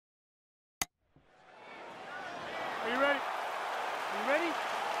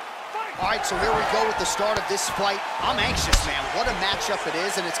right, so here we go with the start of this fight. I'm anxious, man. What a matchup it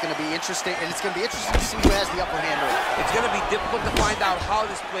is, and it's going to be interesting. And it's going to be interesting to see who has the upper hand early. It's going to be difficult to find out how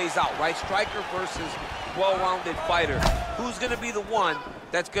this plays out, right? Striker versus well-rounded fighter. Who's going to be the one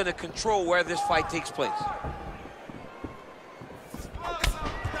that's going to control where this fight takes place?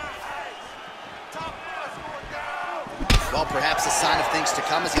 Well, perhaps a sign of things to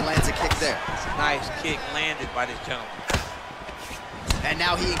come as he lands a kick there. Nice kick landed by this gentleman. And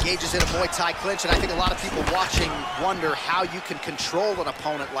now he engages in a Muay Thai clinch, and I think a lot of people watching wonder how you can control an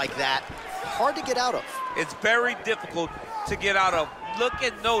opponent like that. Hard to get out of. It's very difficult to get out of. Look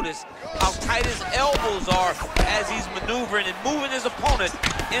and notice how tight his elbows are as he's maneuvering and moving his opponent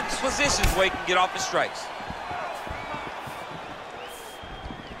in positions where he can get off his strikes.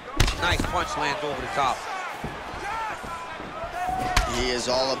 Nice punch lands over the top. He is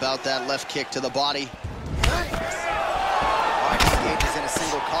all about that left kick to the body. Engages in a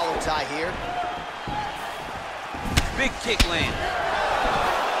single collar tie here. Big kick land.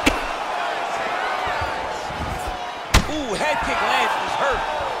 Ooh, head kick lands, he's hurt.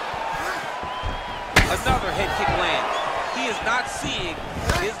 Another head kick lands. He is not seeing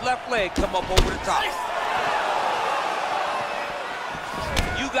his left leg come up over the top.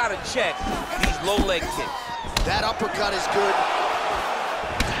 You gotta check these low leg kicks. That uppercut is good.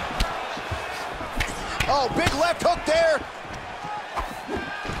 Oh, big left hook there.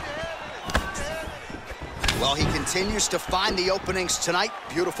 Well, he continues to find the openings tonight.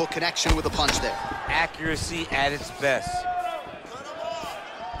 Beautiful connection with a punch there. Accuracy at its best.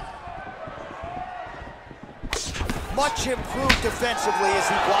 Much improved defensively as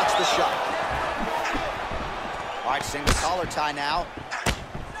he blocks the shot. All right, single collar tie now.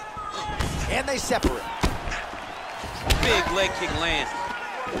 And they separate. Big leg kick lands.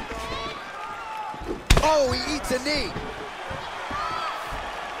 Oh, he eats a knee.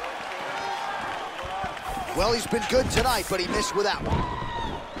 Well, he's been good tonight, but he missed with that one.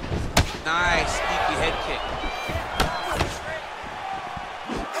 Nice, sneaky head kick.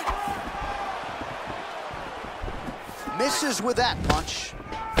 Misses with that punch. All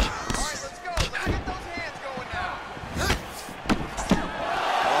right, let's go. Let's get those hands going now.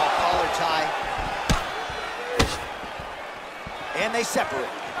 Oh, collar tie. And they separate.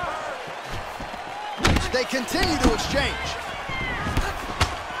 They continue to exchange.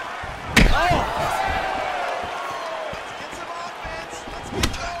 Oh!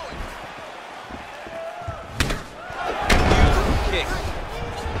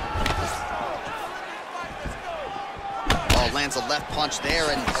 Lands a left punch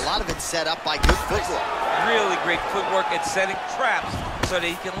there, and a lot of it set up by good footwork. Really great footwork at setting traps so that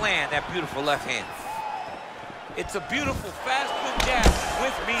he can land that beautiful left hand. It's a beautiful fast foot jab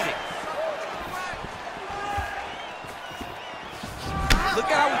with meaning. Look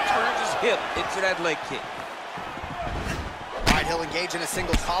at how he turns his hip into that leg kick. All right, he'll engage in a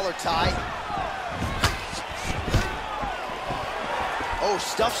single collar tie. Oh,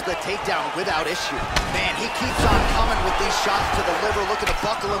 stuffs the takedown without issue. Man, he keeps on coming with these shots to the liver, looking to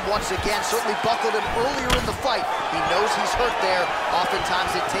buckle him once again. Certainly buckled him earlier in the fight. He knows he's hurt there.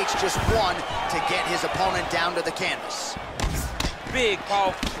 Oftentimes it takes just one to get his opponent down to the canvas. Big,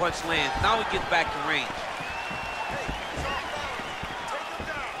 powerful punch lands. Now he gets back in range.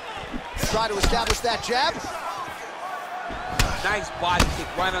 Try to establish that jab. Nice body kick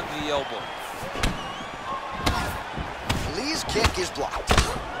right under the elbow. Lee's kick is blocked.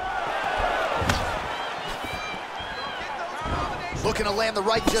 Looking to land the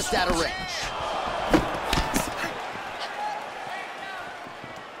right just out of range.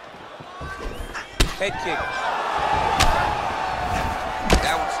 Head kick.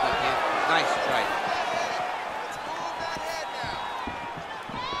 That one snuck in. Nice strike.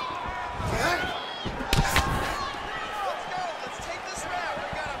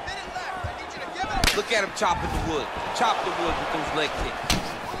 Look at him chopping the wood. Chop the wood with those leg kicks.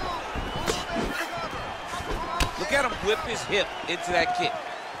 Look at him whip his hip into that kick.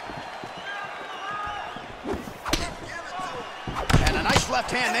 And a nice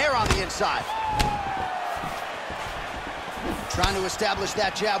left hand there on the inside. Trying to establish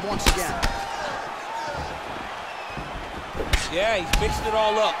that jab once again. Yeah, he's mixing it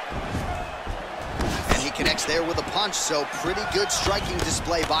all up. And he connects there with a punch, so pretty good striking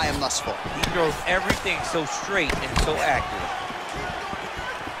display by him thus far. He throws everything so straight and so accurate.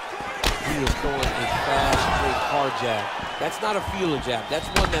 He is throwing a fast, straight, hard jab. That's not a feeler jab. That's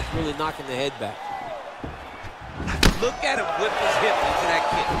one that's really knocking the head back. Look at him whip his hip into that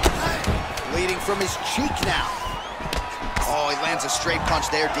kick. Bleeding from his cheek now. Oh, he lands a straight punch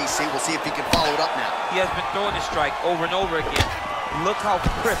there, DC. We'll see if he can follow it up now. He has been throwing his strike over and over again. Look how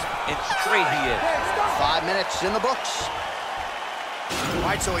crisp and straight he is. 5 minutes in the books. All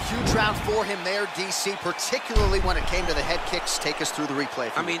right, so a huge round for him there, DC, particularly when it came to the head kicks. Take us through the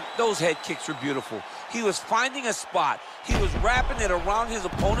replay. I mean, those head kicks were beautiful. He was finding a spot. He was wrapping it around his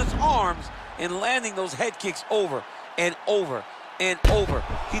opponent's arms and landing those head kicks over and over and over.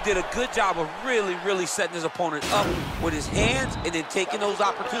 He did a good job of really setting his opponent up with his hands and then taking those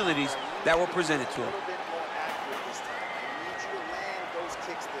opportunities that were presented to him.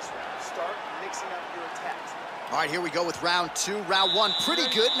 All right, here we go with round 2. Round 1, pretty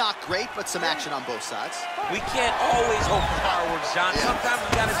good, not great, but some action on both sides. We can't always hope for fireworks, John. Yeah. Sometimes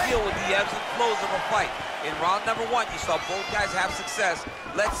we got to deal with the ebbs and flows of a fight. In round number 1, you saw both guys have success.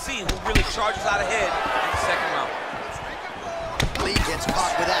 Let's see who really charges out ahead in the second round. Lee gets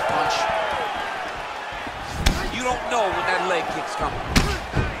caught with that punch. You don't know when that leg kick's coming.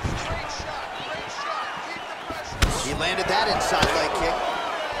 He landed that inside leg kick.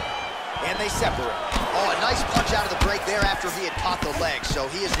 And they separate. Oh, a nice punch out of the break there after he had caught the leg. So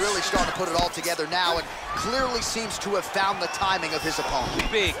he is really starting to put it all together now and clearly seems to have found the timing of his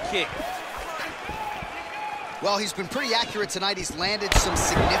opponent. Big kick. Well, he's been pretty accurate tonight. He's landed some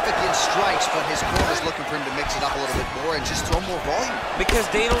significant strikes, but his corner's looking for him to mix it up a little bit more and just throw more volume. Because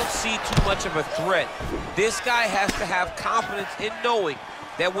they don't see too much of a threat. This guy has to have confidence in knowing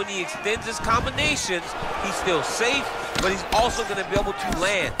that when he extends his combinations, he's still safe, but he's also going to be able to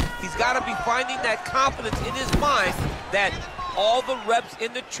land. He's got to be finding that confidence in his mind that all the reps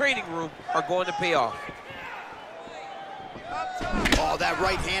in the training room are going to pay off. Oh, that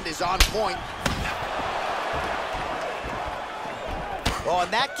right hand is on point. Oh,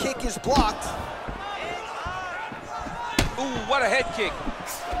 and that kick is blocked. Ooh, what a head kick.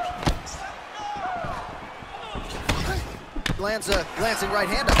 Lands a glancing right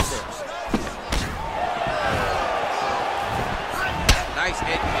hand upstairs. Nice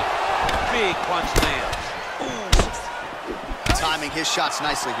head kick. Big punch lands. Ooh. Timing his shots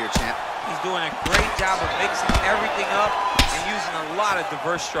nicely here, champ. He's doing a great job of mixing everything up and using a lot of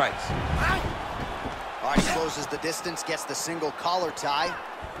diverse strikes. All right, he closes the distance, gets the single collar tie.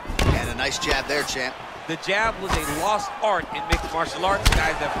 And a nice jab there, champ. The jab was a lost art in mixed martial arts.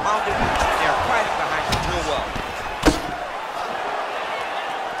 Guys that found it, they're fighting behind it real well.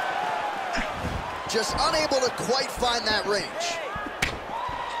 Just unable to quite find that range.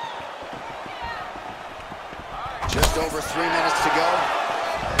 Just over 3 minutes to go.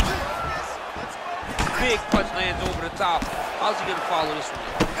 Big punch lands over the top. How's he gonna follow this one?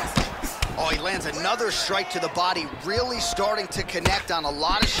 Oh, he lands another strike to the body, really starting to connect on a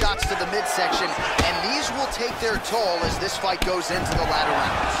lot of shots to the midsection, and these will take their toll as this fight goes into the latter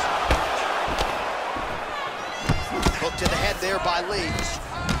rounds. Hook to the head there by Lee.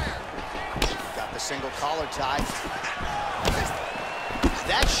 Got the single collar tie.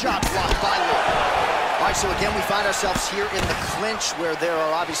 That shot blocked by Lee. All right, so again, we find ourselves here in the clinch where there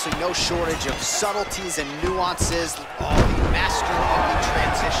are obviously no shortage of subtleties and nuances. Oh, the master of the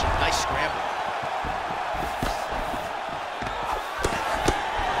transition. Nice scramble.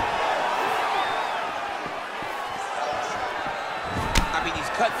 I mean,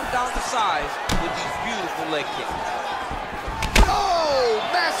 he's cutting them down to size with these beautiful leg kicks. Oh,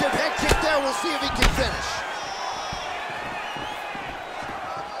 massive head kick there. We'll see if he can finish.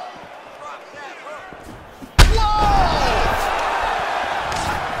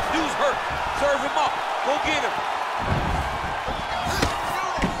 Serve him up. Go get him.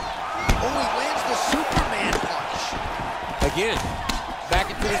 Oh, he lands the Superman punch. Again, back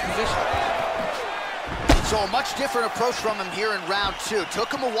into his position. So a much different approach from him here in round 2.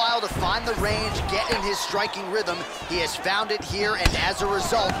 Took him a while to find the range, get in his striking rhythm. He has found it here, and as a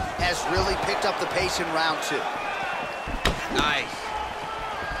result, has really picked up the pace in round 2. Nice.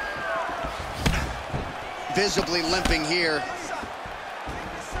 Visibly limping here.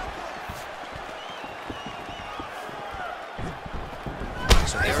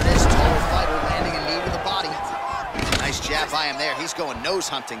 So there it is, taller fighter landing a knee to the body. Nice jab by him there. He's going nose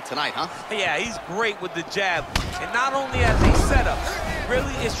hunting tonight, huh? Yeah, he's great with the jab. And not only as a setup,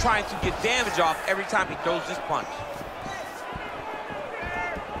 really is trying to get damage off every time he throws this punch.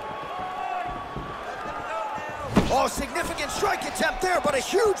 Oh, significant strike attempt there, but a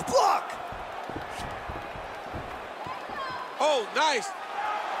huge block. Oh, nice.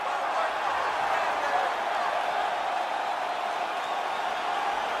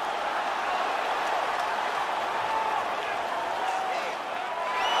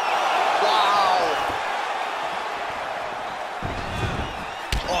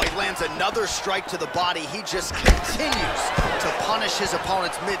 Another strike to the body. He just continues to punish his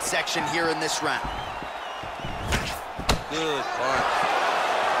opponent's midsection here in this round. Good punch.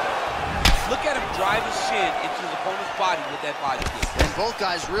 Look at him drive his shin into his opponent's body with that body kick. And both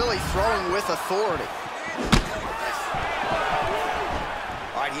guys really throwing with authority.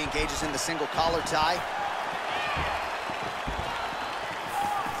 All right, he engages in the single collar tie.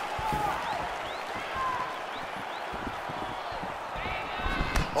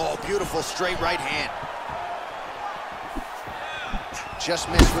 Oh, beautiful straight right hand. Just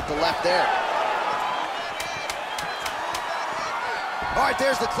missed with the left there. All right,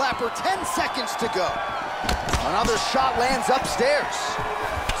 there's the clapper, 10 seconds to go. Another shot lands upstairs.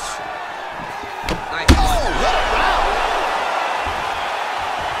 Nice. Oh, what a round.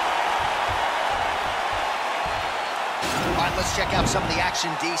 All right, let's check out some of the action,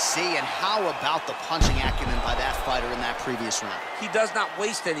 DC, and how about the punching acumen by that fighter in that previous round? He does not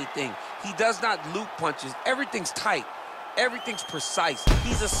waste anything. He does not loop punches. Everything's tight. Everything's precise.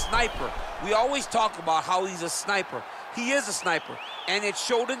 He's a sniper. We always talk about how he's a sniper. He is a sniper, and it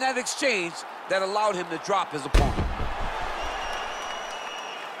showed in that exchange that allowed him to drop his opponent.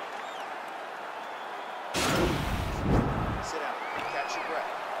 Sit down. Catch your breath.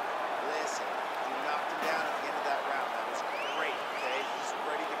 Listen. You knocked him down at the end of that round. That was great, okay? He's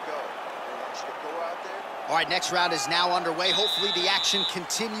ready to go. I want you to go out there. All right, next round is now underway. Hopefully the action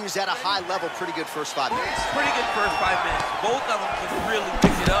continues at a high level. Pretty good first 5 minutes. Pretty good first 5 minutes. Both of them can really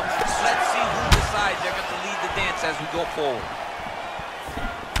pick it up. Let's see who decides they're going to lead the dance as we go forward.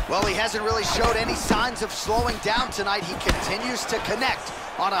 Well, he hasn't really showed any signs of slowing down tonight. He continues to connect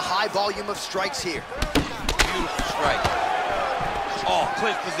on a high volume of strikes here. Beautiful strike. Oh,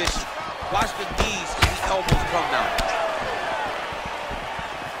 clinch position. Watch the knees and the elbows come down.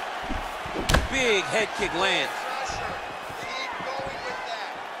 Big head kick lands. Keep going with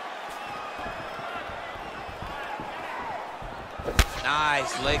that.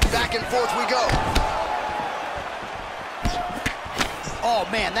 Nice leg. Back and forth we go. Oh,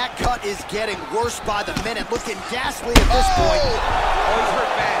 man, that cut is getting worse by the minute. Looking ghastly at this point. Oh, he's hurt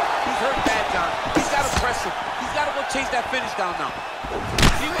bad. He's hurt bad, John. He's got to press him. He's got to go chase that finish down now.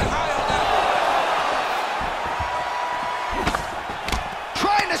 He went high on that one.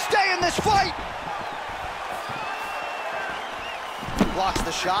 Trying to stay in this fight. Blocks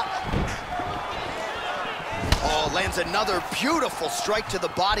the shot. Oh, lands another beautiful strike to the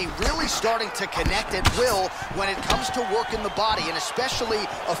body, really starting to connect at will when it comes to working the body, and especially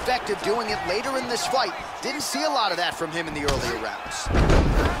effective doing it later in this fight. Didn't see a lot of that from him in the earlier rounds.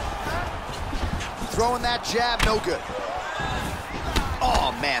 Throwing that jab, no good.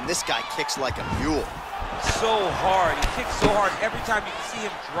 Oh, man, this guy kicks like a mule. So hard. He kicks so hard every time you can see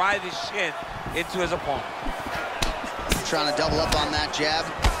him drive his shin into his opponent. Trying to double up on that jab.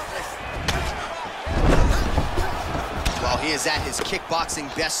 Well, he is at his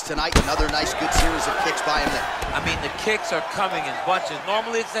kickboxing best tonight. Another nice, good series of kicks by him there. I mean, the kicks are coming in bunches.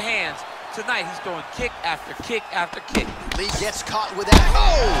 Normally, it's the hands. Tonight, he's throwing kick after kick after kick. Lee gets caught with that.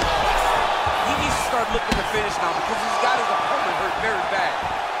 Oh! He needs to start looking to finish now because he's got his opponent hurt very bad.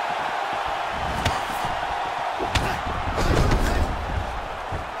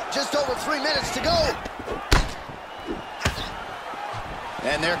 Just over 3 minutes to go.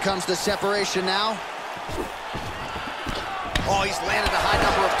 And there comes the separation now. Oh, he's landed a high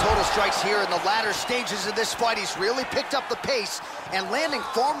number of total strikes here in the latter stages of this fight. He's really picked up the pace and landing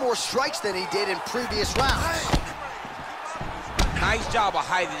far more strikes than he did in previous rounds. Nice job of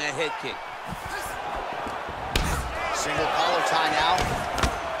hiding that head kick. Single collar tie now.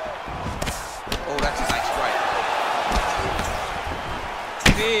 Oh, that's a nice strike.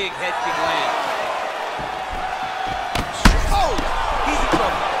 Big head kick land. Oh, he's in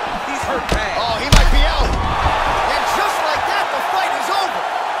trouble. He's hurt bad. Oh, he might be out. And just like that, the fight is over.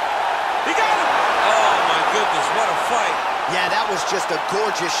 He got him. Oh, my goodness, what a fight. Yeah, that was just a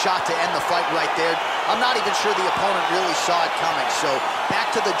gorgeous shot to end the fight right there. I'm not even sure the opponent really saw it coming. So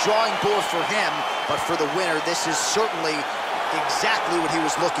back to the drawing board for him. But for the winner, this is certainly exactly what he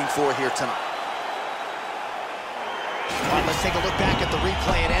was looking for here tonight. All right, let's take a look back at the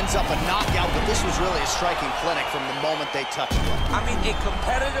replay. It ends up a knockout, but this was really a striking clinic from the moment they touched it. I mean, a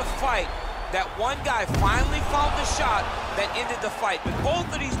competitive fight that one guy finally found the shot that ended the fight. But both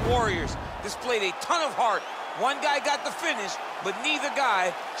of these warriors displayed a ton of heart. One guy got the finish, but neither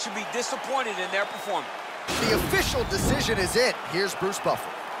guy should be disappointed in their performance. The official decision is in. Here's Bruce Buffer.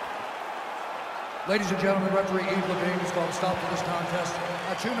 Ladies and gentlemen, referee Yves Levine has called a stop to this contest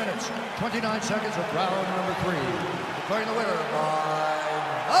at 2 minutes, 29 seconds of round number 3. Declaring the winner by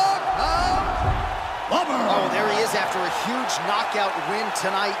knockout, Lover. Oh, there he is after a huge knockout win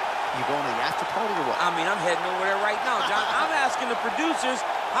tonight. You going to the after party or what? I mean, I'm heading over there right now, John. I'm asking the producers,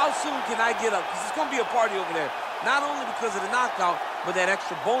 how soon can I get up? Because it's going to be a party over there. not only because of the knockout, but that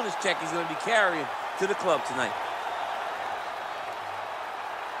extra bonus check he's going to be carrying to the club tonight.